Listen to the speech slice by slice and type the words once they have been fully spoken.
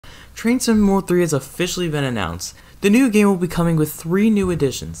Train Sim World 3 has officially been announced. The new game will be coming with 3 new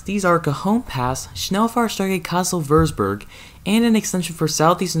additions. These are Cajon Pass, Schnellfahrstrecke Kassel-Wurzburg, and an extension for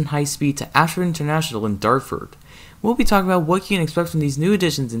Southeastern Highspeed to Ashford International in Dartford. We'll be talking about what you can expect from these new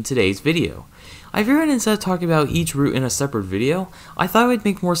additions in today's video. I figured instead of talking about each route in a separate video, I thought it would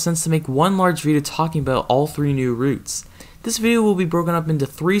make more sense to make one large video talking about all 3 new routes. This video will be broken up into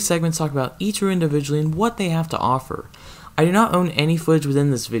 3 segments talking about each route individually and what they have to offer. I do not own any footage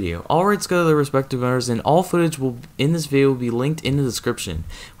within this video. All rights go to their respective owners, and all footage in this video will be linked in the description.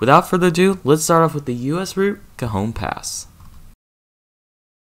 Without further ado, let's start off with the US route, Cajon Pass.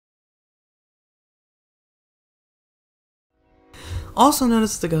 Also known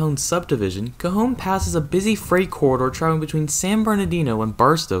as the Cajon subdivision, Cajon Pass is a busy freight corridor traveling between San Bernardino and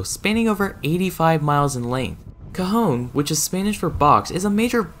Barstow, spanning over 85 miles in length. Cajon, which is Spanish for box, is a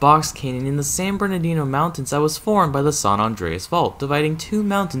major box canyon in the San Bernardino Mountains that was formed by the San Andreas Fault, dividing 2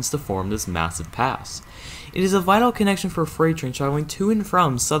 mountains to form this massive pass. It is a vital connection for freight trains traveling to and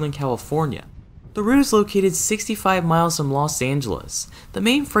from Southern California. The route is located 65 miles from Los Angeles. The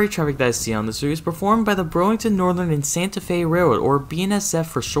main freight traffic that I see on this route is performed by the Burlington Northern and Santa Fe Railroad, or BNSF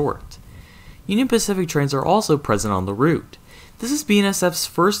for short. Union Pacific trains are also present on the route. This is BNSF's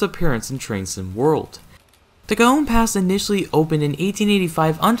first appearance in Train Sim World. The Cajon Pass initially opened in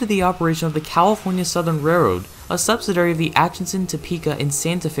 1885 under the operation of the California Southern Railroad, a subsidiary of the Atchison, Topeka, and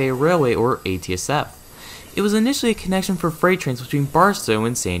Santa Fe Railway, or ATSF. It was initially a connection for freight trains between Barstow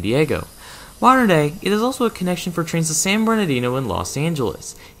and San Diego. Modern day, it is also a connection for trains to San Bernardino and Los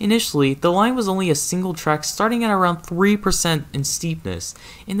Angeles. Initially, the line was only a single track starting at around 3% in steepness,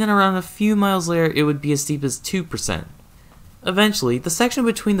 and then around a few miles later it would be as steep as 2%. Eventually, the section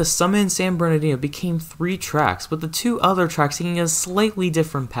between the summit and San Bernardino became 3 tracks, with the 2 other tracks taking a slightly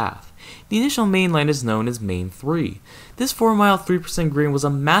different path. The initial main line is known as Main 3. This 4-mile 3% gradient was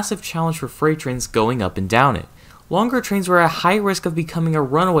a massive challenge for freight trains going up and down it. Longer trains were at high risk of becoming a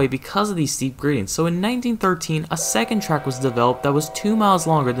runaway because of these steep gradients, so in 1913, a second track was developed that was 2 miles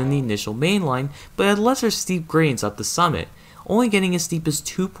longer than the initial main line, but had lesser steep gradients up the summit, only getting as steep as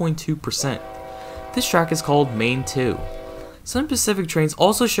 2.2%. This track is called Main 2. Some Pacific trains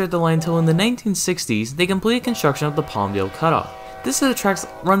also shared the line until in the 1960s they completed construction of the Palmdale Cutoff. This set of tracks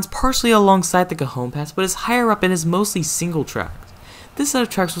runs partially alongside the Cajon Pass but is higher up and is mostly single tracked. This set of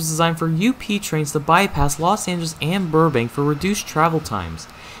tracks was designed for UP trains to bypass Los Angeles and Burbank for reduced travel times.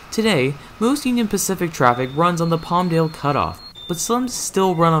 Today, most Union Pacific traffic runs on the Palmdale Cutoff, but some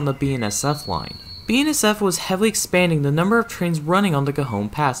still run on the BNSF line. BNSF was heavily expanding the number of trains running on the Cajon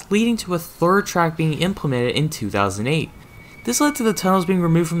Pass, leading to a 3rd track being implemented in 2008. This led to the tunnels being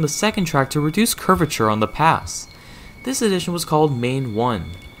removed from the 2nd track to reduce curvature on the pass. This addition was called Main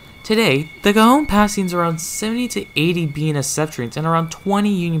 1. Today, the Cajon Pass sees around 70 to 80 BNSF trains and around 20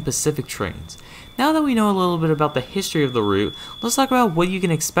 Union Pacific trains. Now that we know a little bit about the history of the route, let's talk about what you can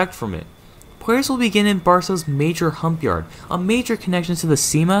expect from it. Players will begin in Barstow's major hump yard, a major connection to the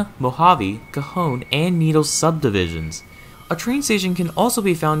Sema, Mojave, Cajon, and Needles subdivisions. A train station can also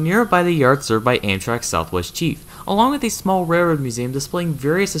be found nearby the yard served by Amtrak Southwest Chief, along with a small railroad museum displaying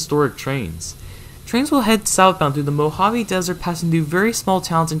various historic trains. Trains will head southbound through the Mojave Desert, passing through very small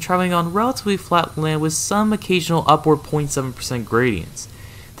towns and traveling on relatively flat land with some occasional upward 0.7% gradients.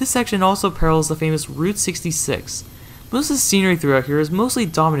 This section also parallels the famous Route 66. Most of the scenery throughout here is mostly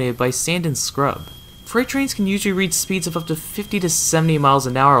dominated by sand and scrub. Freight trains can usually reach speeds of up to 50 to 70 miles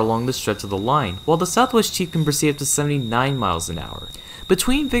an hour along this stretch of the line, while the Southwest Chief can proceed up to 79 miles an hour.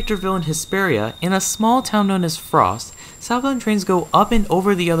 Between Victorville and Hesperia, in a small town known as Frost, southbound trains go up and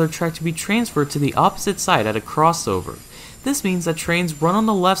over the other track to be transferred to the opposite side at a crossover. This means that trains run on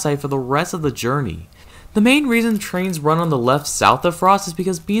the left side for the rest of the journey. The main reason trains run on the left south of Frost is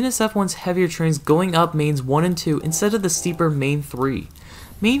because BNSF wants heavier trains going up Mains 1 and 2 instead of the steeper Main 3.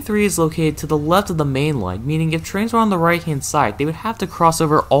 Main 3 is located to the left of the main line, meaning if trains were on the right hand side, they would have to cross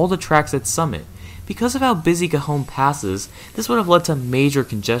over all the tracks at Summit. Because of how busy Cajon Pass is, this would have led to major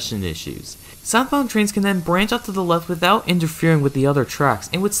congestion issues. Southbound trains can then branch off to the left without interfering with the other tracks,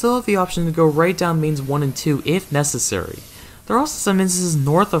 and would still have the option to go right down Mains 1 and 2 if necessary. There are also some instances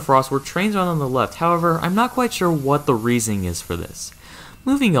north of Frost where trains run on the left, however, I'm not quite sure what the reasoning is for this.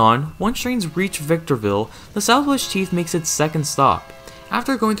 Moving on, once trains reach Victorville, the Southwest Chief makes its 2nd stop.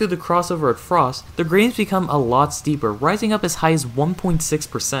 After going through the crossover at Frost, the gradients become a lot steeper, rising up as high as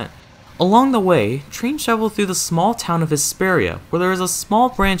 1.6%. Along the way, trains travel through the small town of Hesperia, where there is a small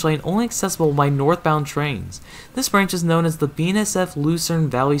branch line only accessible by northbound trains. This branch is known as the BNSF Lucerne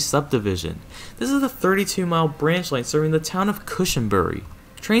Valley Subdivision. This is the 32-mile branch line serving the town of Cushenberry.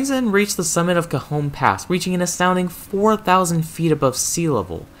 Trains then reach the summit of Cajon Pass, reaching an astounding 4,000 feet above sea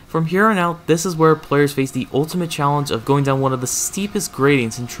level. From here on out, this is where players face the ultimate challenge of going down one of the steepest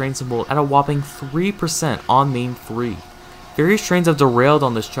gradients in train sim at a whopping 3% on main 3. Various trains have derailed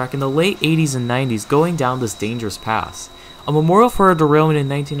on this track in the late 80s and 90s going down this dangerous pass. A memorial for a derailment in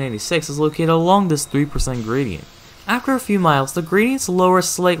 1996 is located along this 3% gradient. After a few miles, the gradients lower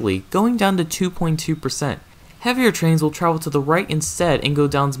slightly, going down to 2.2%. Heavier trains will travel to the right instead and go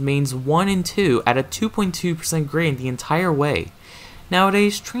down mains 1 and 2 at a 2.2% gradient the entire way.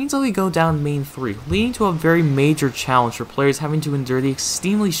 Nowadays, trains only go down main 3, leading to a very major challenge for players having to endure the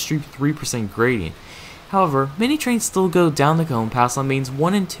extremely steep 3% gradient. However, many trains still go down the Cajon Pass on mains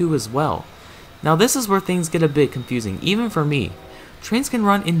 1 and 2 as well. Now this is where things get a bit confusing, even for me. Trains can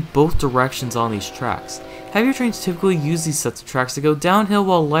run in both directions on these tracks. Heavier trains typically use these sets of tracks to go downhill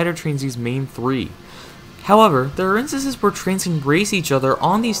while lighter trains use main 3. However, there are instances where trains can race each other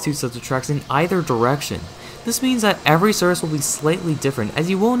on these two sets of tracks in either direction. This means that every service will be slightly different, as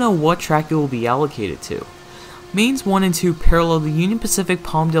you won't know what track it will be allocated to. Mains 1 and 2 parallel the Union Pacific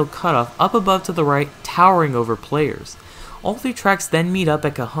Palmdale cutoff up above to the right, towering over players. All three tracks then meet up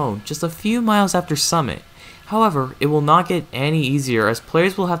at Cajon, just a few miles after Summit. However, it will not get any easier as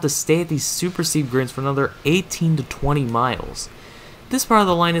players will have to stay at these super steep gradients for another 18 to 20 miles. This part of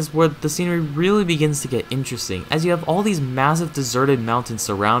the line is where the scenery really begins to get interesting, as you have all these massive deserted mountains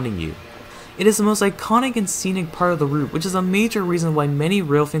surrounding you. It is the most iconic and scenic part of the route, which is a major reason why many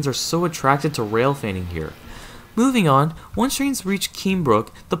rail fans are so attracted to rail fanning here. Moving on, once trains reach Keenbrook,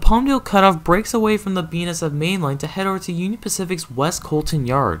 the Palmdale cutoff breaks away from the BNSF main line to head over to Union Pacific's West Colton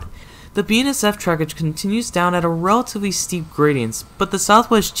Yard. The BNSF trackage continues down at a relatively steep gradients, but the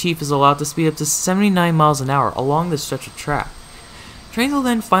Southwest Chief is allowed to speed up to 79 miles an hour along this stretch of track. Trains will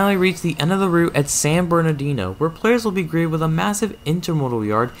then finally reach the end of the route at San Bernardino, where players will be greeted with a massive intermodal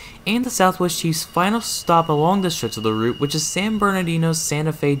yard and the Southwest Chief's final stop along this stretch of the route, which is San Bernardino's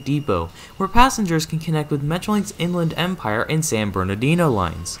Santa Fe Depot, where passengers can connect with Metrolink's Inland Empire and San Bernardino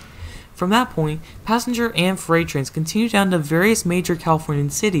lines. From that point, passenger and freight trains continue down to various major Californian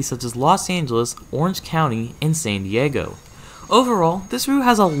cities such as Los Angeles, Orange County, and San Diego. Overall, this route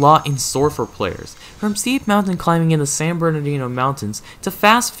has a lot in store for players, from steep mountain climbing in the San Bernardino Mountains to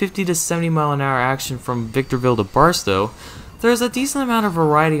fast 50 to 70 mile an hour action from Victorville to Barstow. There is a decent amount of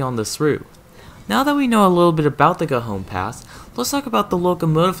variety on this route. Now that we know a little bit about the Cajon Pass, let's talk about the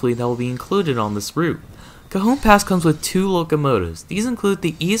locomotive fleet that will be included on this route. Cajon Pass comes with two locomotives. These include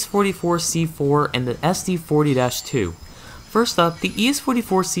the ES44C4 and the SD40-2. First up, the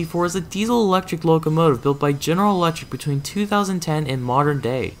ES44C4 is a diesel-electric locomotive built by General Electric between 2010 and modern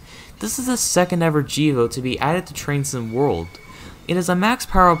day. This is the second ever GEVO to be added to Train Sim World. It has a max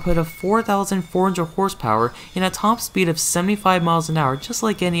power output of 4,400 horsepower and a top speed of 75 miles an hour, just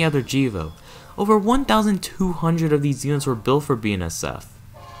like any other GEVO. Over 1,200 of these units were built for BNSF.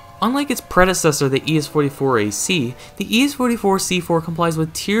 Unlike its predecessor, the ES44AC, the ES44C4 complies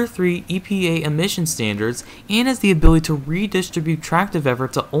with Tier 3 EPA emission standards and has the ability to redistribute tractive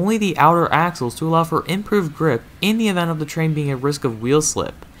effort to only the outer axles to allow for improved grip in the event of the train being at risk of wheel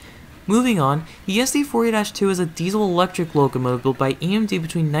slip. Moving on, the SD40-2 is a diesel-electric locomotive built by EMD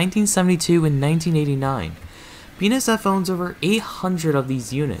between 1972 and 1989. BNSF owns over 800 of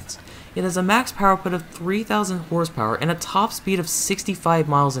these units. It has a max power output of 3,000 horsepower and a top speed of 65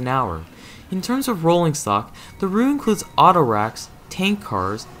 miles an hour. In terms of rolling stock, the route includes auto racks, tank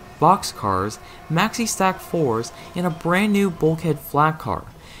cars, box cars, maxi stack 4s, and a brand new bulkhead flat car.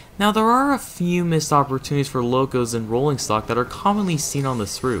 Now there are a few missed opportunities for locos and rolling stock that are commonly seen on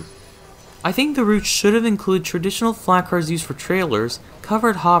this route. I think the route should have included traditional flat cars used for trailers,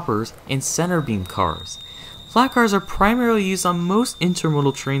 covered hoppers, and center beam cars. Flat cars are primarily used on most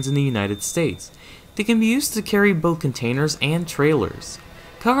intermodal trains in the United States. They can be used to carry both containers and trailers.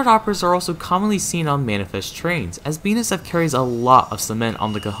 Covered hoppers are also commonly seen on manifest trains, as BNSF carries a lot of cement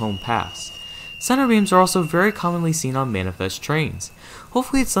on the Cajon Pass. Center beams are also very commonly seen on manifest trains.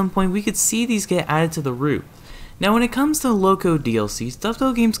 Hopefully at some point we could see these get added to the route. Now when it comes to loco DLCs,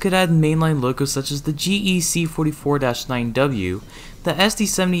 Dovetail games could add mainline locos such as the GEC44-9W, the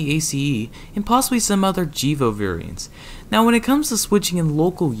SD70ACE, and possibly some other GEVO variants. Now when it comes to switching in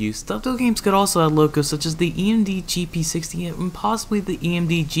local use, Dovetail games could also add locos such as the EMD GP60 and possibly the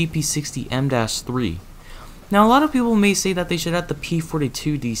EMD GP60M-3. Now a lot of people may say that they should add the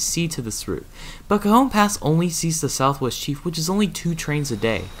P42DC to this route, but Cajon Pass only sees the Southwest Chief, which is only 2 trains a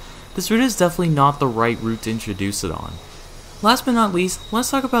day. This route is definitely not the right route to introduce it on. Last but not least,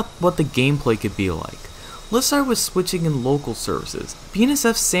 let's talk about what the gameplay could be like. Let's start with switching in local services.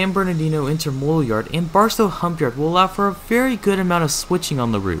 BNSF's San Bernardino Intermodal Yard and Barstow Hump Yard will allow for a very good amount of switching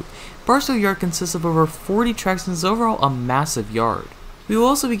on the route. Barstow Yard consists of over 40 tracks and is overall a massive yard. We will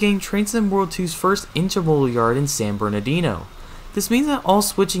also be getting Train Sim World 2's first intermodal yard in San Bernardino. This means that all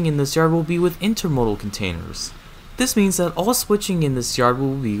switching in this yard will be with intermodal containers.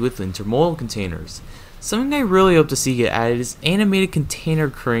 Something I really hope to see get added is animated container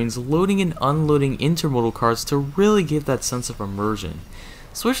cranes loading and unloading intermodal cars to really give that sense of immersion.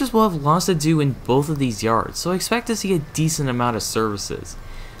 Switchers will have lots to do in both of these yards, so I expect to see a decent amount of services.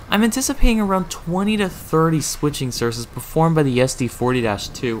 I'm anticipating around 20 to 30 switching services performed by the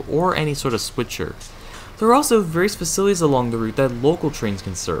SD40-2 or any sort of switcher. There are also various facilities along the route that local trains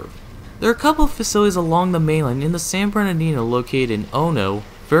can serve. There are a couple of facilities along the mainline in the San Bernardino located in Ono,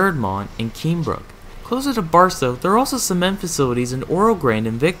 Verdmont, and Keenbrook. Closer to Barstow, there are also cement facilities in Oro Grande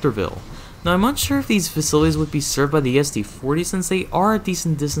and Victorville. Now I'm unsure if these facilities would be served by the SD40 since they are a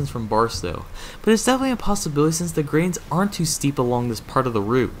decent distance from Barstow, but it's definitely a possibility since the grades aren't too steep along this part of the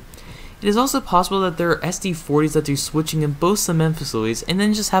route. It is also possible that there are SD40s that do switching in both cement facilities and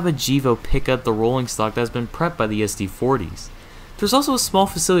then just have a GEVO pick up the rolling stock that has been prepped by the SD40s. There's also a small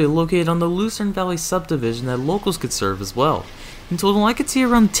facility located on the Lucerne Valley subdivision that locals could serve as well. In total, I could see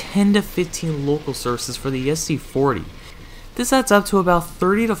around 10 to 15 local services for the SD40. This adds up to about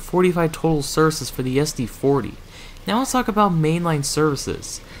 30 to 45 total services for the SD40. Now let's talk about mainline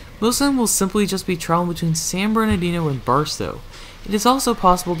services. Most of them will simply just be traveling between San Bernardino and Barstow. It is also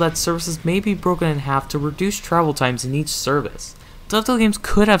possible that services may be broken in half to reduce travel times in each service. Dovetail games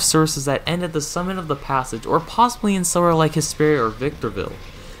could have services that end at the summit of the passage or possibly in somewhere like Hesperia or Victorville.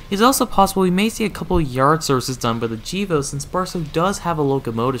 It is also possible we may see a couple yard services done by the GEVO since Barstow does have a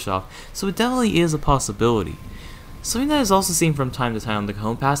locomotive shop, so it definitely is a possibility. Something that is also seen from time to time on the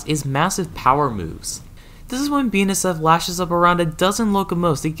Cajon Pass is massive power moves. This is when BNSF lashes up around a dozen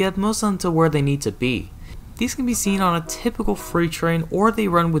locomotives to get most of them to where they need to be. These can be seen on a typical freight train or they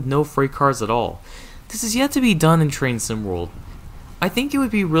run with no freight cars at all. This is yet to be done in Train Sim World. I think it would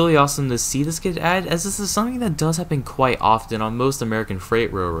be really awesome to see this get added as this is something that does happen quite often on most American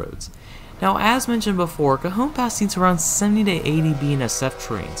freight railroads. Now as mentioned before, Cajon Pass seats around 70 to 80 BNSF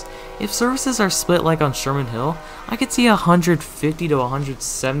trains. If services are split like on Sherman Hill, I could see 150 to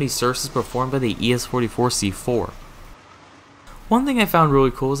 170 services performed by the ES44C4. One thing I found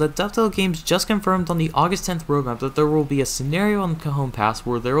really cool is that Dovetail Games just confirmed on the August 10th roadmap that there will be a scenario on Cajon Pass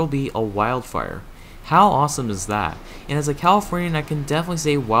where there will be a wildfire. How awesome is that? And as a Californian, I can definitely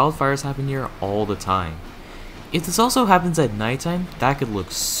say wildfires happen here all the time. If this also happens at nighttime, that could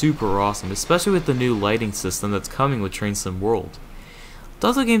look super awesome, especially with the new lighting system that's coming with Train Sim World.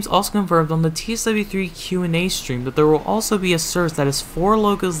 Dovetail Games also confirmed on the TSW3 Q&A stream that there will also be a service that has 4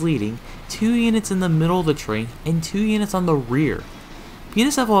 locos leading, 2 units in the middle of the train, and 2 units on the rear.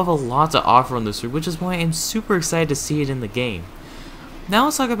 BNSF will have a lot to offer on this route, which is why I'm super excited to see it in the game. Now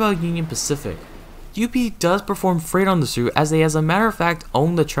let's talk about Union Pacific. UP does perform freight on this route as they as a matter of fact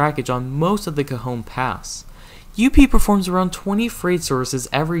own the trackage on most of the Cajon Pass. UP performs around 20 freight services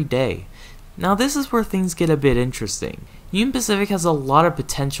every day. Now this is where things get a bit interesting. Union Pacific has a lot of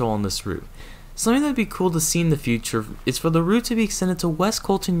potential on this route. Something that would be cool to see in the future is for the route to be extended to West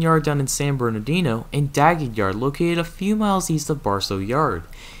Colton Yard down in San Bernardino and Daggett Yard located a few miles east of Barstow Yard.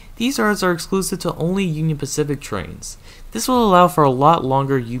 These yards are exclusive to only Union Pacific trains. This will allow for a lot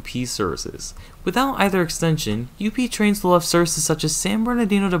longer UP services. Without either extension, UP trains will have services such as San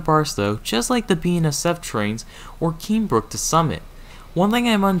Bernardino to Barstow, just like the BNSF trains, or Keenbrook to Summit. One thing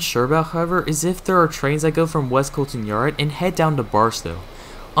I'm unsure about, however, is if there are trains that go from West Colton Yard and head down to Barstow.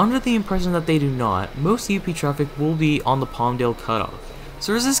 Under the impression that they do not, most UP traffic will be on the Palmdale cutoff.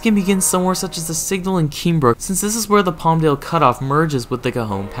 Services can begin somewhere such as the Signal in Keenbrook since this is where the Palmdale cutoff merges with the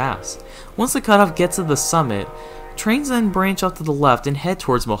Cajon Pass. Once the cutoff gets to the summit, trains then branch off to the left and head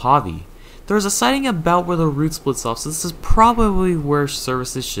towards Mojave. There is a siding about where the route splits off, so this is probably where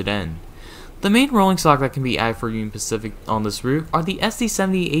services should end. The main rolling stock that can be added for Union Pacific on this route are the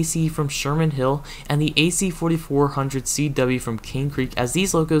SD70 ACE from Sherman Hill and the AC4400 CW from Cane Creek, as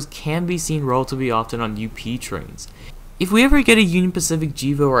these locos can be seen relatively often on UP trains. If we ever get a Union Pacific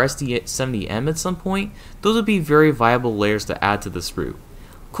GEVO or SD70M at some point, those would be very viable layers to add to this route.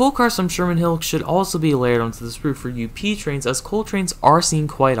 Coal cars from Sherman Hill should also be layered onto this route for UP trains, as coal trains are seen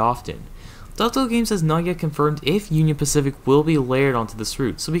quite often. Dovetail Games has not yet confirmed if Union Pacific will be layered onto this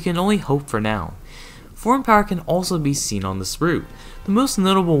route, so we can only hope for now. Foreign power can also be seen on this route. The most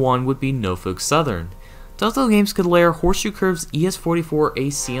notable one would be Norfolk Southern. Dovetail Games could layer Horseshoe Curve's ES44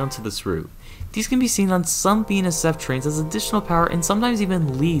 AC onto this route. These can be seen on some BNSF trains as additional power and sometimes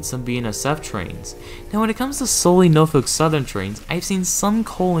even lead some BNSF trains. Now when it comes to solely Norfolk Southern trains, I've seen some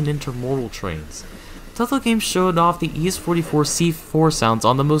coal and intermodal trains. Dovetail Games showed off the ES44C4 sounds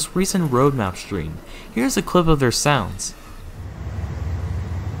on the most recent roadmap stream. Here's a clip of their sounds.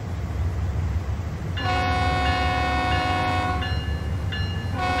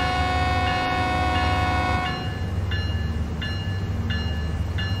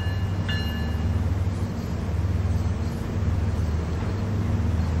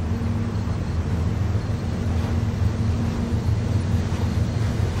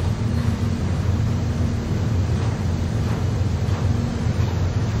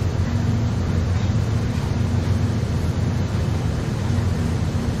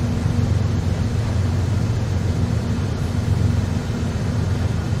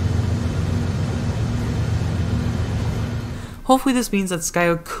 Hopefully this means that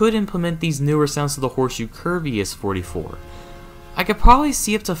SkyO could implement these newer sounds to the Horseshoe Curve ES44. I could probably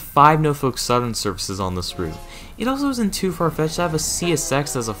see up to 5 Norfolk Southern services on this route. It also isn't too far-fetched to have a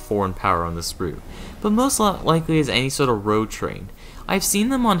CSX as a foreign power on this route, but most likely as any sort of road train. I've seen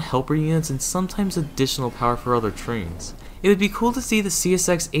them on helper units and sometimes additional power for other trains. It would be cool to see the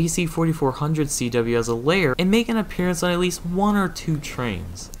CSX AC4400 CW as a layer and make an appearance on at least 1 or 2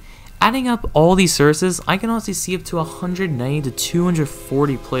 trains. Adding up all these services, I can honestly see up to 190 to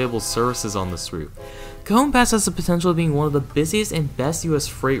 240 playable services on this route. Cajon Pass has the potential of being one of the busiest and best US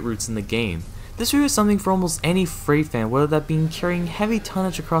freight routes in the game. This route is something for almost any freight fan, whether that being carrying heavy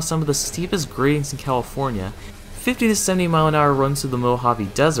tonnage across some of the steepest gradings in California, 50 to 70 mile an hour runs through the Mojave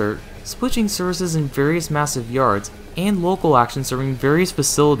Desert, switching services in various massive yards, and local action serving various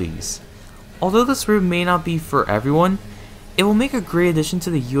facilities. Although this route may not be for everyone, it will make a great addition to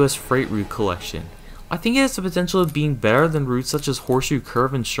the US freight route collection. I think it has the potential of being better than routes such as Horseshoe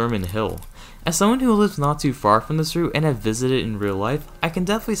Curve and Sherman Hill. As someone who lives not too far from this route and have visited it in real life, I can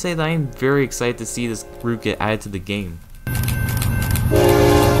definitely say that I am very excited to see this route get added to the game.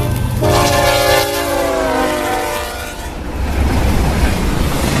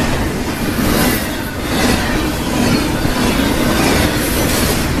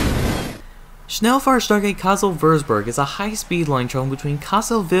 Schnellfahrstrecke Kassel-Wurzburg is a high-speed line traveling between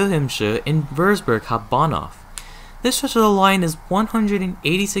Kassel-Wilhelmshaven and Wurzburg-Hauptbahnhof. This stretch of the line is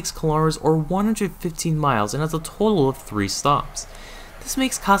 186 kilometers or 115 miles and has a total of 3 stops. This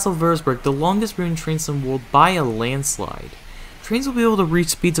makes Kassel-Wurzburg the longest route in trains in the world by a landslide. Trains will be able to reach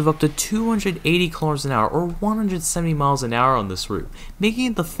speeds of up to 280 kilometers an hour or 170 miles an hour on this route, making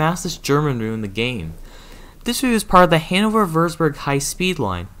it the fastest German route in the game. This route is part of the Hanover-Wurzburg high-speed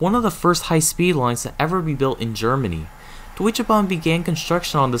line, one of the first high-speed lines to ever be built in Germany. Deutsche Bahn began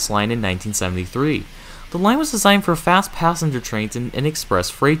construction on this line in 1973. The line was designed for fast passenger trains and express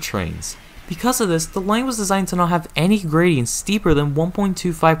freight trains. Because of this, the line was designed to not have any gradients steeper than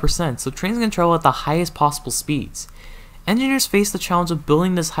 1.25%, so trains can travel at the highest possible speeds. Engineers faced the challenge of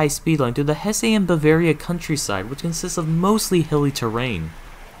building this high-speed line through the Hesse and Bavaria countryside, which consists of mostly hilly terrain.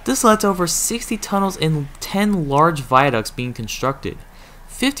 This led to over 60 tunnels and 10 large viaducts being constructed.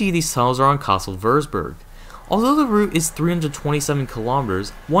 50 of these tunnels are on Kassel-Wurzburg. Although the route is 327 kilometers,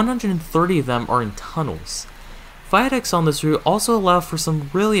 130 of them are in tunnels. Viaducts on this route also allow for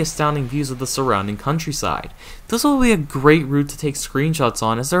some really astounding views of the surrounding countryside. This will be a great route to take screenshots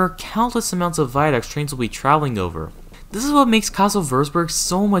on, as there are countless amounts of viaducts trains will be traveling over. This is what makes Kassel-Wurzburg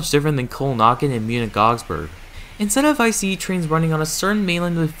so much different than Köln-Aachen and Munich-Augsburg. Instead of ICE trains running on a certain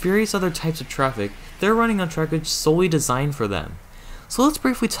mainline with various other types of traffic, they're running on trackage solely designed for them. So let's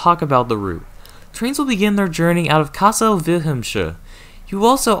briefly talk about the route. Trains will begin their journey out of Kassel-Wilhelmshaven. You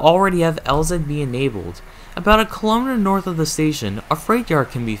also already have LZB enabled. About a kilometer north of the station, a freight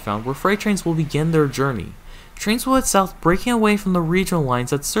yard can be found where freight trains will begin their journey. Trains will head south, breaking away from the regional lines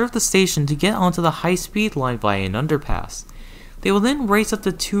that serve the station to get onto the high-speed line via an underpass. They will then race up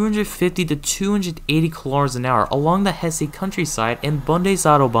to 250 to 280 kilometers an hour along the Hesse countryside and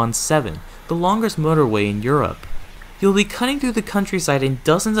Bundesautobahn 7, the longest motorway in Europe. You'll be cutting through the countryside in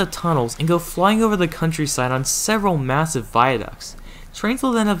dozens of tunnels and go flying over the countryside on several massive viaducts. Trains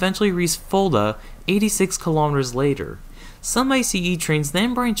will then eventually reach Fulda 86 kilometers later. Some ICE trains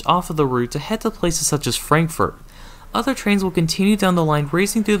then branch off of the route to head to places such as Frankfurt. Other trains will continue down the line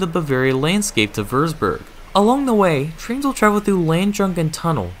racing through the Bavaria landscape to Wurzburg. Along the way, trains will travel through Landjunken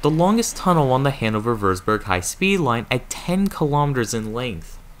Tunnel, the longest tunnel on the Hanover-Wurzburg high-speed line at 10 kilometers in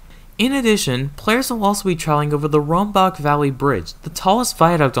length. In addition, players will also be traveling over the Rombach Valley Bridge, the tallest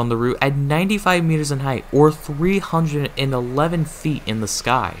viaduct on the route at 95 meters in height or 311 feet in the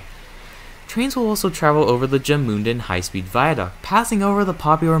sky. Trains will also travel over the Gemünden high-speed viaduct, passing over the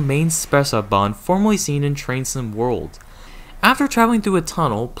popular Main-Spessart-Bahn formerly seen in Train Sim World. After traveling through a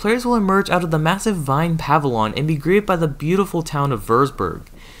tunnel, players will emerge out of the massive vine pavilion and be greeted by the beautiful town of Wurzburg.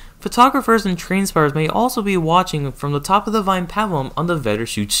 Photographers and train spotters may also be watching from the top of the vine pavilion on the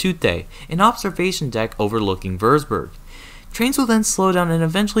CHOO-CHOO, an observation deck overlooking Wurzburg. Trains will then slow down and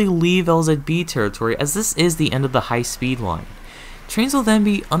eventually leave LZB territory, as this is the end of the high-speed line. Trains will then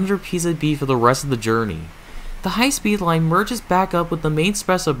be under PZB for the rest of the journey. The high-speed line merges back up with the main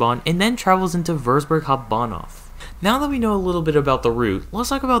Spessarbahn and then travels into Wurzburg Hauptbahnhof. Now that we know a little bit about the route, let's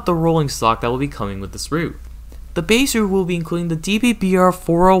talk about the rolling stock that will be coming with this route. The base route will be including the DBBR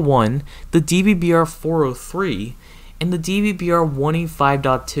 401, the DBBR 403, and the DBBR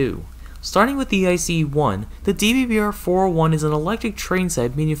 185.2. Starting with the ICE-1, the DBBR 401 is an electric train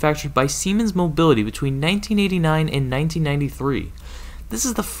set manufactured by Siemens Mobility between 1989 and 1993. This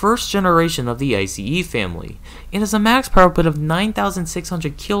is the first generation of the ICE family. It has a max power output of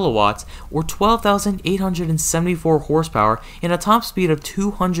 9,600 kilowatts or 12,874 horsepower and a top speed of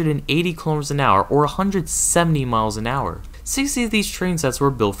 280 kilometers an hour or 170 miles an hour. 60 of these train sets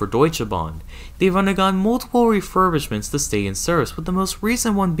were built for Deutsche Bahn. They've undergone multiple refurbishments to stay in service, with the most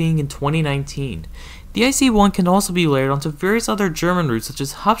recent one being in 2019. The IC1 can also be layered onto various other German routes such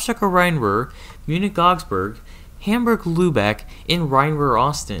as Hauptstrecke-Rhein-Ruhr, Munich-Augsburg, Hamburg-Lübeck, and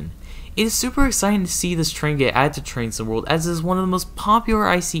Rhein-Ruhr-Osten. It is super exciting to see this train get added to Train Sim World, as it is one of the most popular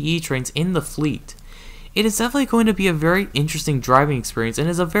ICE trains in the fleet. It is definitely going to be a very interesting driving experience and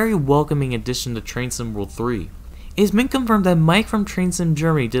is a very welcoming addition to Train Sim World 3. It has been confirmed that Mike from Train Sim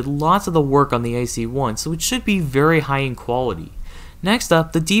Germany did lots of the work on the IC1, so it should be very high in quality. Next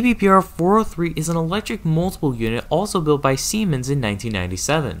up, the DBPR 403 is an electric multiple unit also built by Siemens in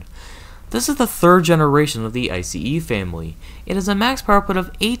 1997. This is the third generation of the ICE family. It has a max power output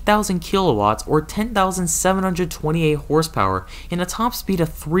of 8,000 kilowatts or 10,728 horsepower and a top speed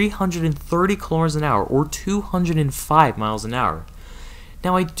of 330 kilometers an hour or 205 miles an hour.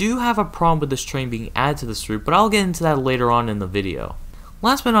 Now, I do have a problem with this train being added to this route, but I'll get into that later on in the video.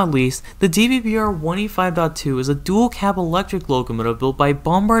 Last but not least, the DBPR 185.2 is a dual-cab electric locomotive built by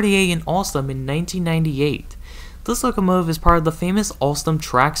Bombardier in Alstom in 1998. This locomotive is part of the famous Alstom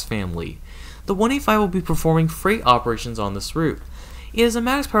Trax family. The 185 will be performing freight operations on this route. It has a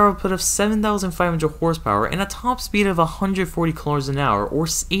max power output of 7,500 horsepower and a top speed of 140 km an hour or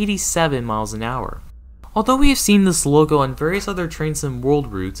 87 miles an hour. Although we have seen this logo on various other Train Sim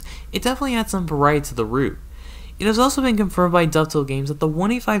World routes, it definitely adds some variety to the route. It has also been confirmed by Dovetail Games that the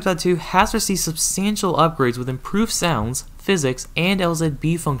 185.2 has received substantial upgrades with improved sounds, physics, and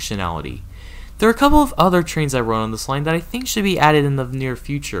LZB functionality. There are a couple of other trains that run on this line that I think should be added in the near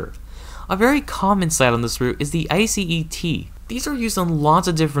future. A very common sight on this route is the ICET. These are used on lots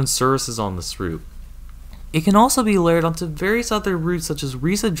of different services on this route. It can also be layered onto various other routes such as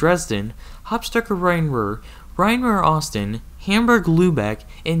Riesa-Dresden, Hauptstrecke-Rhein-Ruhr, Rhein-Ruhr-Osten, Hamburg-Lübeck,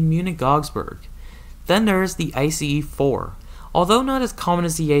 and Munich-Augsburg. Then there is the ICE4. Although not as common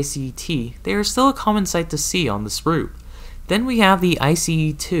as the ICET, they are still a common sight to see on this route. Then we have the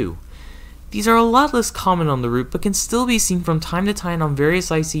ICE2. These are a lot less common on the route but can still be seen from time to time on various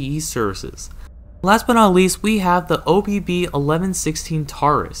ICE services. Last but not least, we have the OBB 1116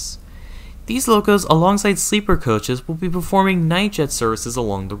 Taurus. These locos, alongside sleeper coaches, will be performing Nightjet services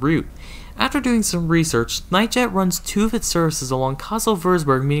along the route. After doing some research, Nightjet runs 2 of its services along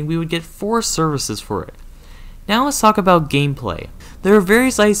Kassel-Wurzburg, meaning we would get 4 services for it. Now let's talk about gameplay. There are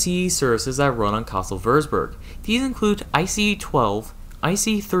various ICE services that run on Kassel-Wurzburg. These include ICE12,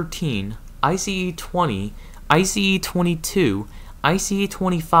 ICE13, ICE20, ICE22,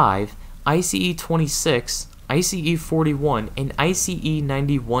 ICE25, ICE26, ICE41, and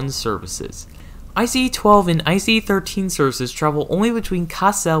ICE91 services. ICE12 and ICE13 services travel only between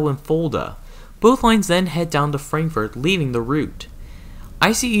Kassel and Fulda. Both lines then head down to Frankfurt, leaving the route.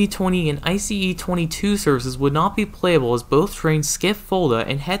 ICE20 and ICE22 services would not be playable as both trains skip Fulda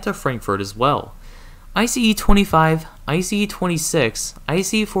and head to Frankfurt as well. ICE25, ICE26,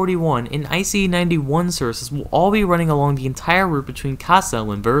 ICE41, and ICE91 services will all be running along the entire route between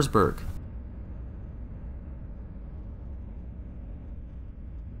Kassel and Wurzburg.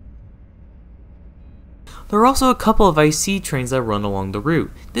 There are also a couple of IC trains that run along the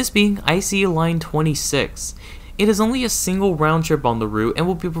route, this being IC Line 26. It is only a single round trip on the route and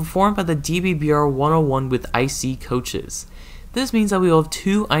will be performed by the DBBR 101 with IC coaches. This means that we will have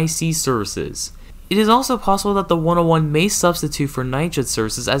 2 IC services. It is also possible that the 101 may substitute for Nightjet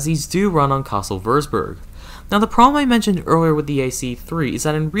services, as these do run on Kassel-Wurzburg. Now, the problem I mentioned earlier with the IC3 is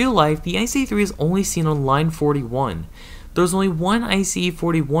that in real life, the IC3 is only seen on Line 41. There is only one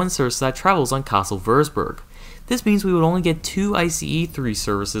ICE41 service that travels on Kassel-Wurzburg. This means we would only get 2 ICE3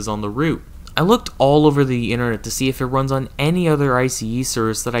 services on the route. I looked all over the internet to see if it runs on any other ICE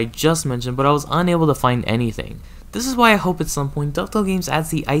service that I just mentioned, but I was unable to find anything. This is why I hope at some point Dovetail Games adds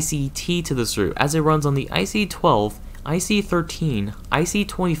the ICET to this route, as it runs on the ICE12, ICE13,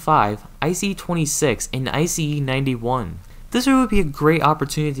 ICE25, ICE26, and ICE91. This route would be a great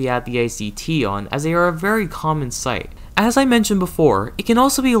opportunity to add the ICT on, as they are a very common sight. As I mentioned before, it can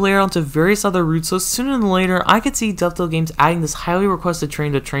also be layered onto various other routes, so sooner than later, I could see Dovetail Games adding this highly requested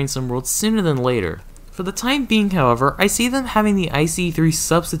train to Train Sim World sooner than later. For the time being, however, I see them having the ICE3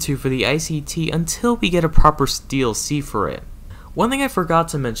 substitute for the ICT until we get a proper DLC for it. One thing I forgot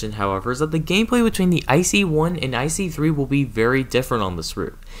to mention, however, is that the gameplay between the IC1 and IC3 will be very different on this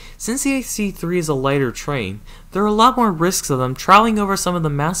route. Since the IC3 is a lighter train, there are a lot more risks of them traveling over some of the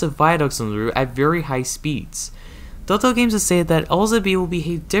massive viaducts on the route at very high speeds. Dovetail Games has stated that LZB will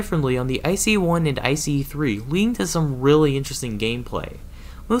behave differently on the ICE-1 and ICE-3, leading to some really interesting gameplay.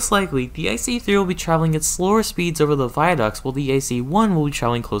 Most likely, the ICE-3 will be traveling at slower speeds over the viaducts, while the ICE-1 will be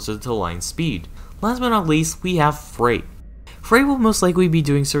traveling closer to line speed. Last but not least, we have Freight. Freight will most likely be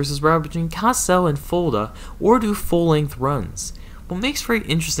doing services routed between Kassel and Fulda, or do full-length runs. What makes Freight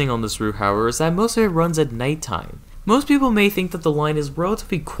interesting on this route, however, is that most of it runs at nighttime. Most people may think that the line is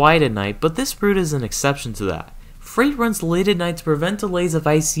relatively quiet at night, but this route is an exception to that. Freight runs late at night to prevent delays of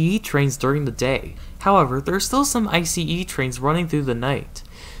ICE trains during the day. However, there are still some ICE trains running through the night.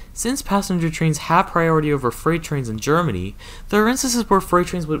 Since passenger trains have priority over freight trains in Germany, there are instances where freight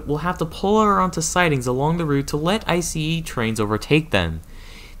trains will have to pull around to sidings along the route to let ICE trains overtake them.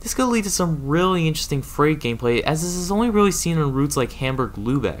 This could lead to some really interesting freight gameplay, as this is only really seen on routes like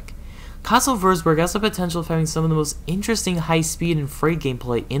Hamburg-Lübeck. Kassel-Wurzburg has the potential of having some of the most interesting high speed and freight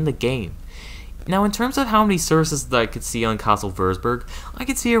gameplay in the game. Now, in terms of how many services that I could see on Kassel-Wurzburg, I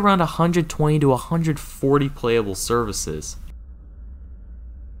could see around 120 to 140 playable services.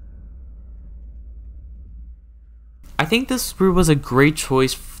 I think this route was a great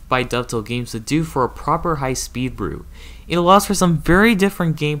choice by Dovetail Games to do for a proper high-speed route. It allows for some very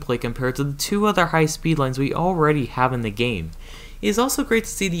different gameplay compared to the two other high-speed lines we already have in the game. It is also great to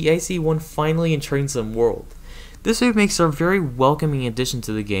see the ICE-1 finally in Train Sim World. This route makes a very welcoming addition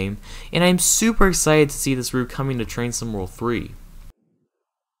to the game, and I am super excited to see this route coming to Train Sim World 3.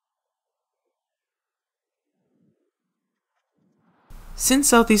 Since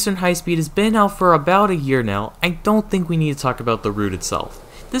Southeastern Highspeed has been out for about a year now, I don't think we need to talk about the route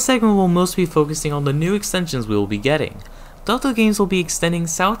itself. This segment will mostly be focusing on the new extensions we will be getting. Dovetail Games will be extending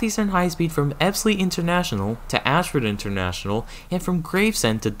Southeastern Highspeed from Ebbsfleet International to Ashford International, and from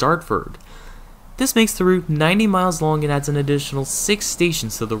Gravesend to Dartford. This makes the route 90 miles long and adds an additional 6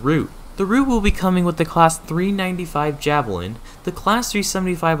 stations to the route. The route will be coming with the Class 395 Javelin, the Class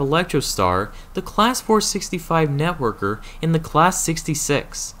 375 Electrostar, the Class 465 Networker, and the Class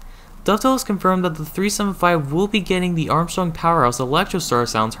 66. Dovetail has confirmed that the 375 will be getting the Armstrong Powerhouse Electrostar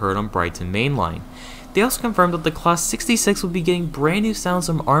sounds heard on Brighton Mainline. They also confirmed that the Class 66 will be getting brand new sounds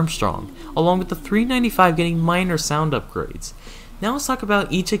from Armstrong, along with the 395 getting minor sound upgrades. Now let's talk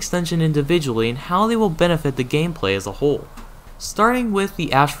about each extension individually and how they will benefit the gameplay as a whole. Starting with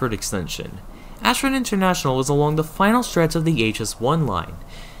the Ashford extension. Ashford International is along the final stretch of the HS1 line.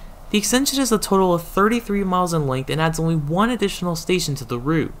 The extension is a total of 33 miles in length and adds only one additional station to the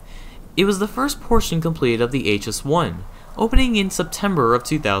route. It was the first portion completed of the HS1, opening in September of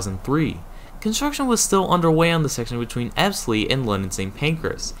 2003. Construction was still underway on the section between Ebbsfleet and London St.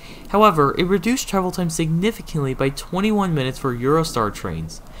 Pancras. However, it reduced travel time significantly by 21 minutes for Eurostar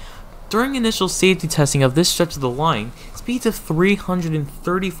trains. During initial safety testing of this stretch of the line, speeds of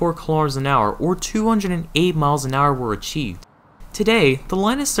 334 km an hour or 208 miles an hour were achieved. Today, the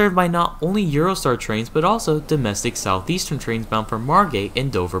line is served by not only Eurostar trains but also domestic Southeastern trains bound for Margate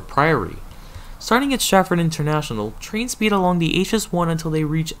and Dover Priory. Starting at Stratford International, trains speed along the HS1 until they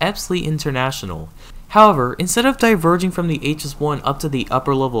reach Ebbsfleet International. However, instead of diverging from the HS1 up to the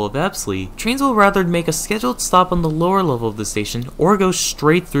upper level of Ebbsfleet, trains will rather make a scheduled stop on the lower level of the station or go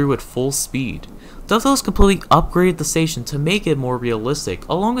straight through at full speed. Dovetail has completely upgraded the station to make it more realistic,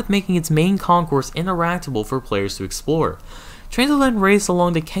 along with making its main concourse interactable for players to explore. Trains will then race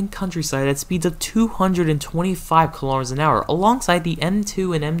along the Kent countryside at speeds of 225 km an hour alongside the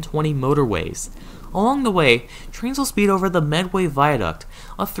M2 and M20 motorways. Along the way, trains will speed over the Medway Viaduct,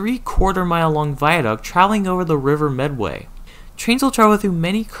 a 3/4 mile long viaduct traveling over the River Medway. Trains will travel through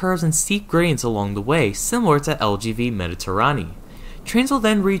many curves and steep gradients along the way, similar to LGV Mediterranee. Trains will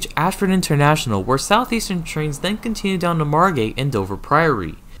then reach Ashford International, where Southeastern trains then continue down to Margate and Dover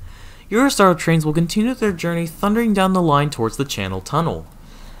Priory. Eurostar trains will continue their journey thundering down the line towards the Channel Tunnel.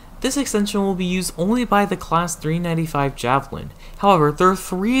 This extension will be used only by the Class 395 Javelin. However, there are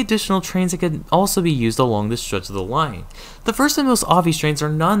 3 additional trains that can also be used along this stretch of the line. The first and most obvious trains are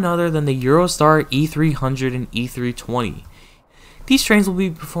none other than the Eurostar E300 and E320. These trains will be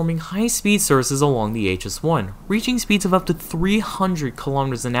performing high-speed services along the HS1, reaching speeds of up to 300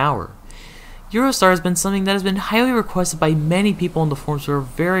 km an hour. Eurostar has been something that has been highly requested by many people on the forums for a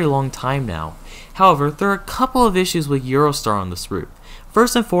very long time now. However, there are a couple of issues with Eurostar on this route.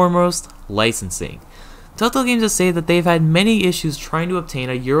 First and foremost, licensing. Dovetail Games has said that they've had many issues trying to obtain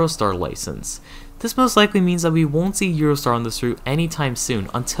a Eurostar license. This most likely means that we won't see Eurostar on this route anytime soon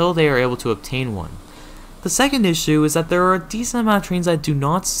until they are able to obtain one. The second issue is that there are a decent amount of trains that do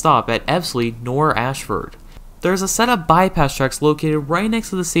not stop at Ebbsfleet nor Ashford. There is a set of bypass tracks located right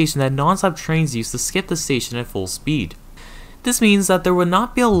next to the station that non-stop trains use to skip the station at full speed. This means that there would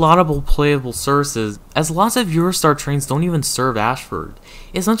not be a lot of playable services, as lots of Eurostar trains don't even serve Ashford.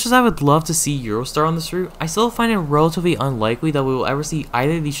 As much as I would love to see Eurostar on this route, I still find it relatively unlikely that we will ever see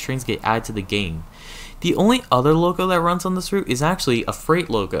either of these trains get added to the game. The only other loco that runs on this route is actually a freight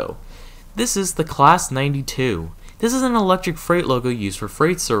loco. This is the Class 92. This is an electric freight loco used for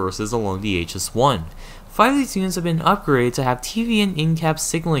freight services along the HS1. 5 of these units have been upgraded to have TV and in-cab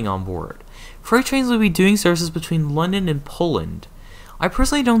signaling on board. Freight trains will be doing services between London and Poland. I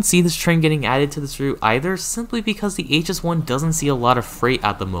personally don't see this train getting added to this route either, simply because the HS1 doesn't see a lot of freight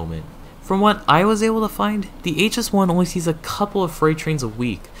at the moment. From what I was able to find, the HS1 only sees a couple of freight trains a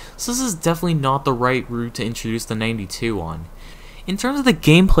week, so this is definitely not the right route to introduce the 92 on. In terms of the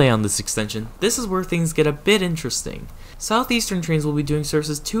gameplay on this extension, this is where things get a bit interesting. Southeastern trains will be doing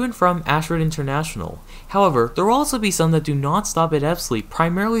services to and from Ashford International. However, there will also be some that do not stop at Ebbsfleet,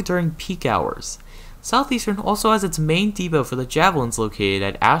 primarily during peak hours. Southeastern also has its main depot for the Javelins located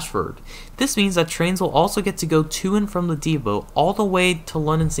at Ashford. This means that trains will also get to go to and from the depot all the way to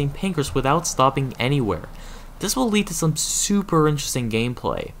London St. Pancras without stopping anywhere. This will lead to some super interesting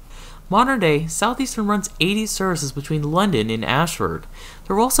gameplay. Modern day, Southeastern runs 80 services between London and Ashford.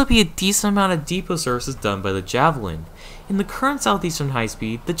 There will also be a decent amount of depot services done by the Javelin. In the current Southeastern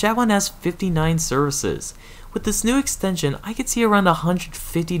Highspeed, the Javelin has 59 services. With this new extension, I could see around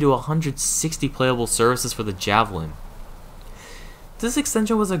 150 to 160 playable services for the Javelin. This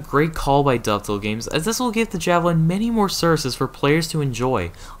extension was a great call by Dovetail Games, as this will give the Javelin many more services for players to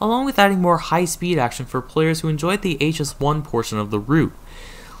enjoy, along with adding more high-speed action for players who enjoyed the HS1 portion of the route.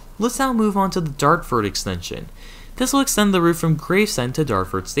 Let's now move on to the Dartford extension. This will extend the route from Gravesend to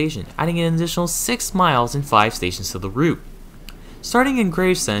Dartford Station, adding an additional 6 miles and 5 stations to the route. Starting in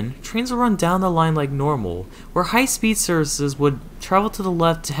Gravesend, trains will run down the line like normal, where high-speed services would travel to the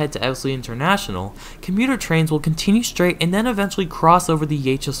left to head to Ebbsfleet International. Commuter trains will continue straight and then eventually cross over the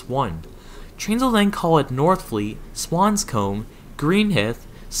HS1. Trains will then call at Northfleet, Swanscombe, Greenhithe,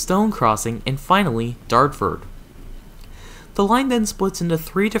 Stone Crossing, and finally Dartford. The line then splits into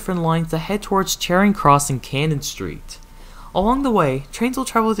 3 different lines to head towards Charing Cross and Cannon Street. Along the way, trains will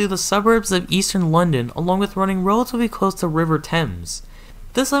travel through the suburbs of eastern London along with running relatively close to River Thames.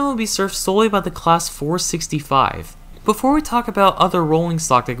 This line will be served solely by the Class 465. Before we talk about other rolling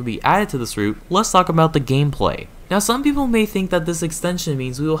stock that could be added to this route, let's talk about the gameplay. Now, some people may think that this extension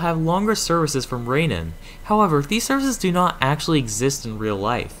means we will have longer services from Raynham. However, these services do not actually exist in real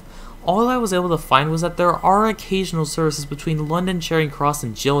life. All I was able to find was that there are occasional services between London Charing Cross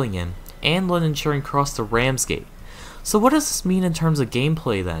and Gillingham, and London Charing Cross to Ramsgate. So what does this mean in terms of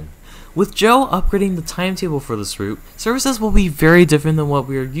gameplay then? With Joe upgrading the timetable for this route, services will be very different than what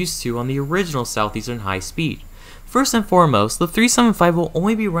we are used to on the original Southeastern High Speed. First and foremost, the 375 will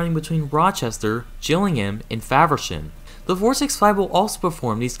only be running between Rochester, Gillingham, and Faversham. The 465 will also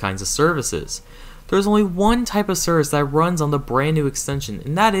perform these kinds of services. There is only one type of service that runs on the brand new extension,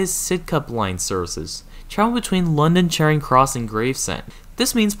 and that is Sidcup line services, traveling between London Charing Cross and Gravesend.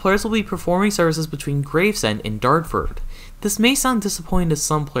 This means players will be performing services between Gravesend and Dartford. This may sound disappointing to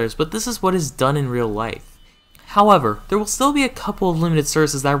some players, but this is what is done in real life. However, there will still be a couple of limited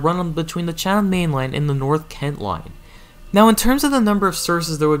services that run between the Chatham Main Line and the North Kent Line. Now, in terms of the number of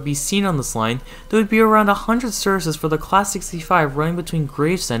services that would be seen on this line, there would be around 100 services for the Class 65 running between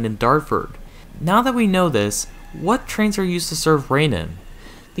Gravesend and Dartford. Now that we know this, what trains are used to serve Raynham?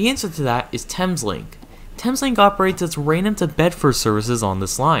 The answer to that is Thameslink. Thameslink operates its Raynham to Bedford services on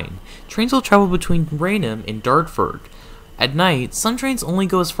this line. Trains will travel between Raynham and Dartford. At night, some trains only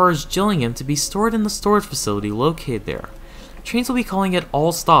go as far as Gillingham to be stored in the storage facility located there. Trains will be calling at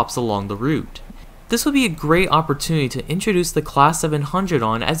all stops along the route. This would be a great opportunity to introduce the Class 700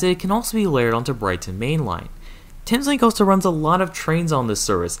 on, as it can also be layered onto Brighton Main Line. Thameslink also runs a lot of trains on this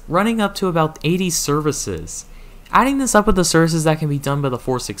service, running up to about 80 services. Adding this up with the services that can be done by the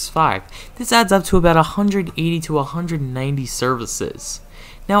 465, this adds up to about 180 to 190 services.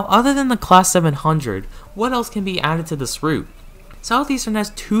 Now, other than the Class 700, what else can be added to this route? Southeastern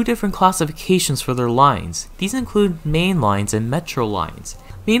has 2 different classifications for their lines. These include main lines and metro lines.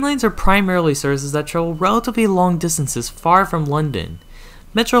 Main lines are primarily services that travel relatively long distances far from London.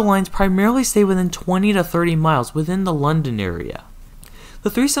 Metro lines primarily stay within 20 to 30 miles within the London area. The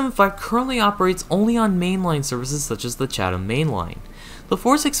 375 currently operates only on mainline services such as the Chatham Main Line. The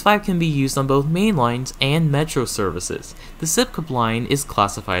 465 can be used on both main lines and metro services. The Sidcup line is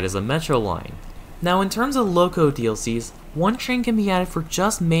classified as a metro line. Now, in terms of loco DLCs, 1 train can be added for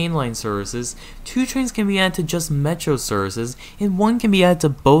just mainline services, 2 trains can be added to just metro services, and 1 can be added to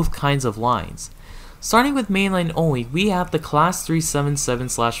both kinds of lines. Starting with mainline only, we have the Class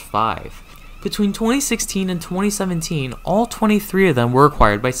 377/5. Between 2016 and 2017, all 23 of them were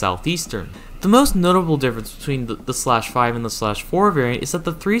acquired by Southeastern. The most notable difference between the /5 and the /4 variant is that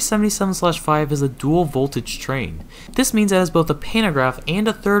the 377/5 is a dual voltage train. This means it has both a pantograph and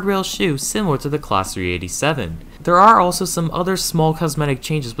a third rail shoe similar to the Class 387. There are also some other small cosmetic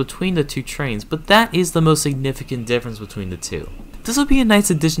changes between the two trains, but that is the most significant difference between the two. This would be a nice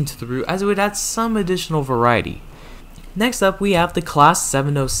addition to the route as it would add some additional variety. Next up, we have the Class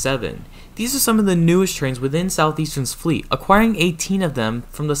 707. These are some of the newest trains within Southeastern's fleet, acquiring 18 of them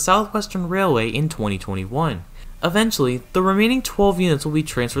from the Southwestern Railway in 2021. Eventually, the remaining 12 units will be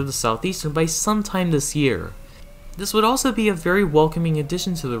transferred to Southeastern by sometime this year. This would also be a very welcoming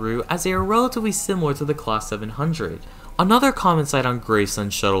addition to the route as they are relatively similar to the Class 700. Another common sight on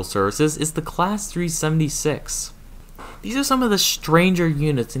Gravesend shuttle services is the Class 376. These are some of the stranger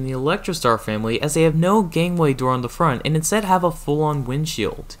units in the Electrostar family as they have no gangway door on the front and instead have a full-on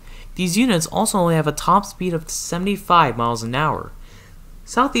windshield. These units also only have a top speed of 75 miles an hour.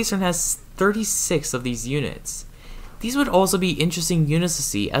 Southeastern has 36 of these units. These would also be interesting units to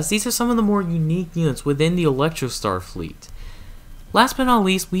see as these are some of the more unique units within the Electrostar fleet. Last but not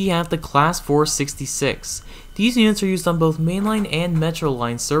least, we have the Class 466. These units are used on both mainline and metro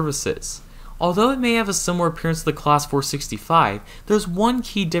line services. Although it may have a similar appearance to the Class 465, there's one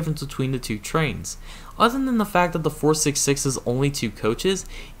key difference between the two trains. Other than the fact that the 466 is only 2 coaches,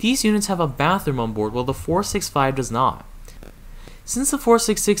 these units have a bathroom on board while the 465 does not. Since the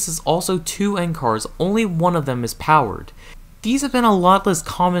 466 is also 2 end cars, only one of them is powered. These have been a lot less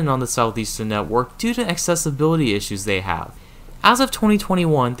common on the Southeastern network due to accessibility issues they have. As of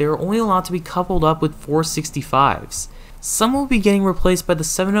 2021, they are only allowed to be coupled up with 465s. Some will be getting replaced by the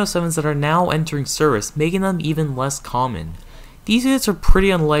 707s that are now entering service, making them even less common. These units are pretty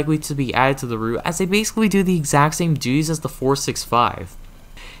unlikely to be added to the route as they basically do the exact same duties as the 465.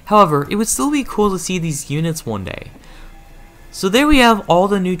 However, it would still be cool to see these units one day. So there we have all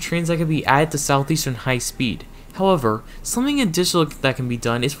the new trains that can be added to Southeastern Highspeed. However, something additional that can be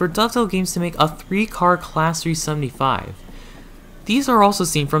done is for Dovetail Games to make a 3-car Class 375. These are also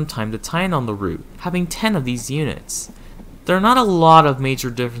seen from time to time on the route, having 10 of these units. There are not a lot of major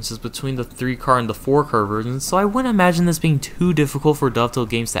differences between the 3-car and the 4-car versions, so I wouldn't imagine this being too difficult for Dovetail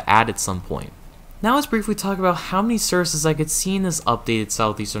Games to add at some point. Now let's briefly talk about how many services I could see in this updated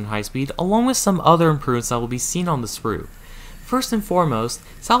Southeastern Highspeed, along with some other improvements that will be seen on this route. First and foremost,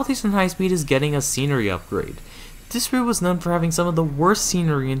 Southeastern Highspeed is getting a scenery upgrade. This route was known for having some of the worst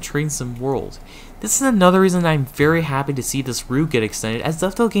scenery in train sim world. This is another reason I'm very happy to see this route get extended, as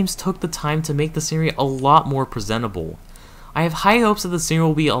Dovetail Games took the time to make the scenery a lot more presentable. I have high hopes that the scenery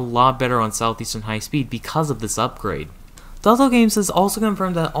will be a lot better on Southeastern Highspeed because of this upgrade. Dovetail Games has also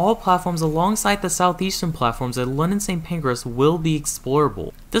confirmed that all platforms alongside the Southeastern platforms at London St. Pancras will be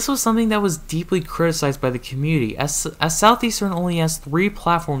explorable. This was something that was deeply criticized by the community, as Southeastern only has 3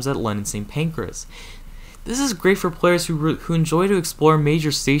 platforms at London St. Pancras. This is great for players who enjoy to explore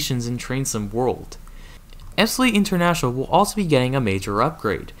major stations in Train Sim World. Epsilon International will also be getting a major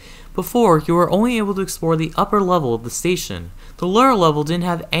upgrade. Before, you were only able to explore the upper level of the station. The lower level didn't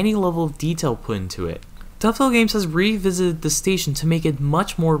have any level of detail put into it. Dovetail Games has revisited the station to make it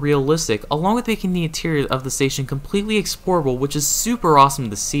much more realistic, along with making the interior of the station completely explorable, which is super awesome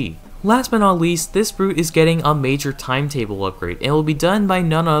to see. Last but not least, this route is getting a major timetable upgrade, and it will be done by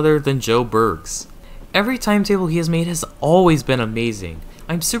none other than Joe Bergs. Every timetable he has made has always been amazing.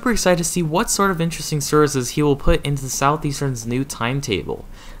 I'm super excited to see what sort of interesting services he will put into Southeastern's new timetable.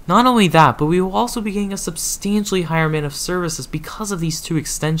 Not only that, but we will also be getting a substantially higher amount of services because of these 2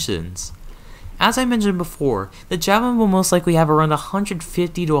 extensions. As I mentioned before, the Javelin will most likely have around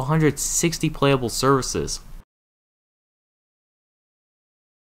 150 to 160 playable services,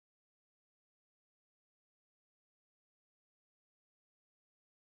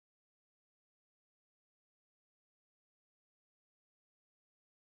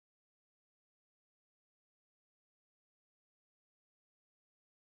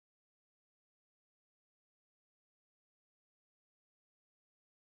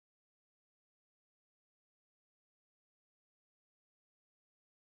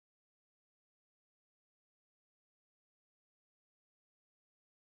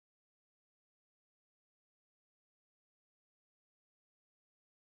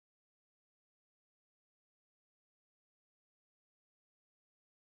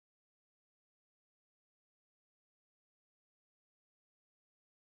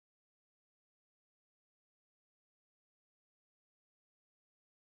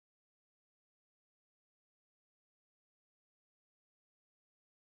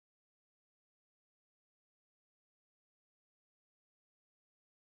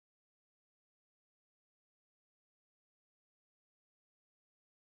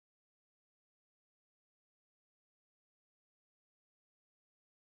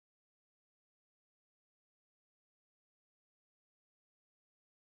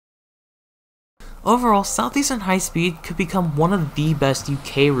 Overall, Southeastern Highspeed could become one of the best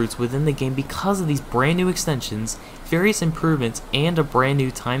UK routes within the game because of these brand new extensions, various improvements, and a brand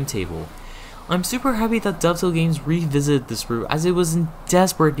new timetable. I'm super happy that Dovetail Games revisited this route as it was in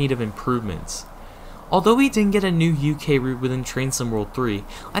desperate need of improvements. Although we didn't get a new UK route within Train Sim World 3,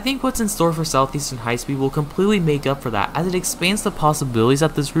 I think what's in store for Southeastern Highspeed will completely make up for that as it expands the possibilities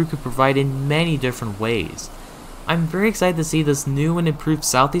that this route could provide in many different ways. I'm very excited to see this new and improved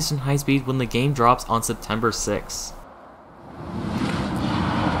Southeastern Highspeed when the game drops on September 6th.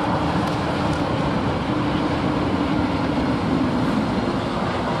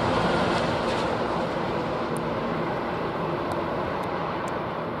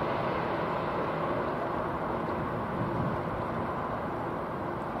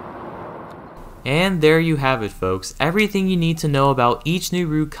 And there you have it, folks, everything you need to know about each new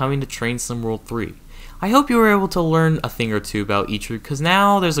route coming to Train Sim World 3. I hope you were able to learn a thing or two about each route, because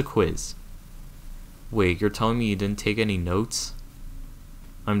now there's a quiz. Wait, you're telling me you didn't take any notes?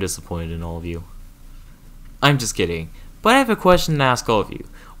 I'm disappointed in all of you. I'm just kidding, but I have a question to ask all of you.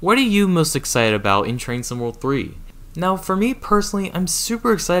 What are you most excited about in Train Sim World 3? Now, for me personally, I'm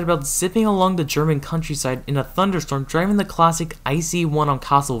super excited about zipping along the German countryside in a thunderstorm driving the classic icy one on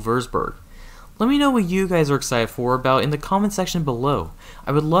Kassel-Wurzburg. Let me know what you guys are excited for about in the comment section below.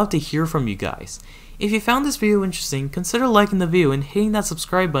 I would love to hear from you guys. If you found this video interesting, consider liking the video and hitting that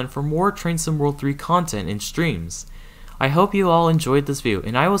subscribe button for more Train Sim World 3 content and streams. I hope you all enjoyed this video,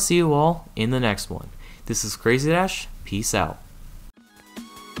 and I will see you all in the next one. This is Crazy Dash, peace out.